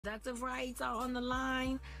Reproductive rights are on the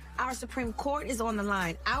line. Our Supreme Court is on the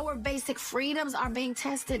line. Our basic freedoms are being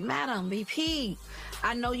tested, Madam VP.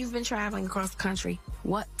 I know you've been traveling across the country.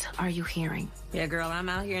 What are you hearing? Yeah, girl, I'm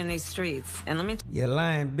out here in these streets, and let me... You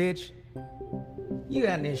lying, bitch. You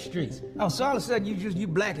out in the streets. Oh, so all of a sudden you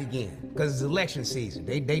black again, because it's election season.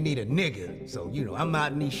 They need a nigga. So, I'm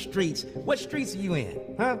out in these streets. What streets are you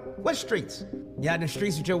in, huh? What streets? You out in the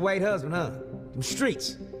streets with your white husband, huh? Them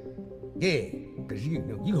streets. Yeah, because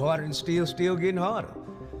you harder than steel getting harder.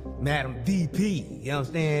 Madam VP, you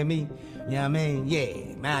understand me? You know what I mean?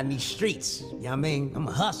 Yeah, I'm out in these streets. You know what I mean? I'm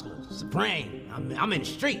a hustler, supreme. I'm in the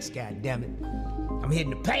streets, goddammit. I'm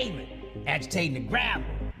hitting the pavement, agitating the gravel.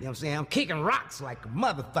 You know what I'm saying? I'm kicking rocks like a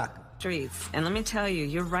motherfucker. Streets. And let me tell you,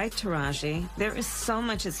 you're right, Taraji. There is so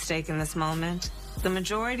much at stake in this moment. The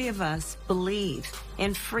majority of us believe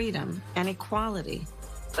in freedom and equality.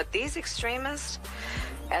 But these extremists,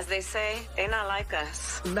 as they say, they not like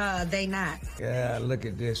us. No, they not. Yeah, look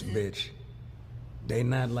at this bitch. They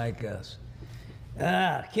not like us.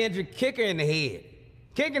 Kendrick, kick her in the head.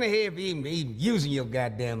 Kick her in the head for even using your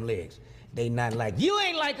goddamn legs. They not like... You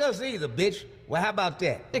ain't like us either, bitch. Well, how about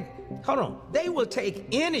that? Hold on. They will take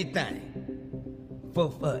anything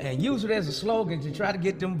and use it as a slogan to try to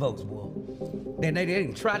get them votes, boy. Then they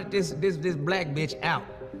didn't try to this black bitch out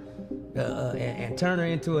and turn her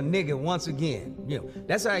into a nigga once again.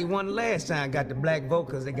 That's how he won the last time, got the black vote,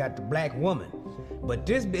 because they got the black woman. But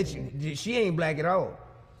this bitch, she ain't black at all.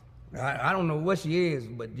 I don't know what she is,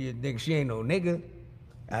 but she ain't no nigga.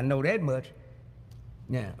 I know that much.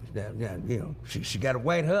 Now, she got a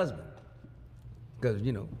white husband. Because,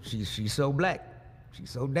 she's so black. She's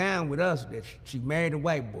so down with us that she married a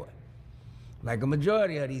white boy. Like a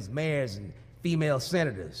majority of these mayors and female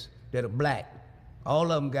senators that are black.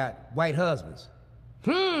 All of them got white husbands.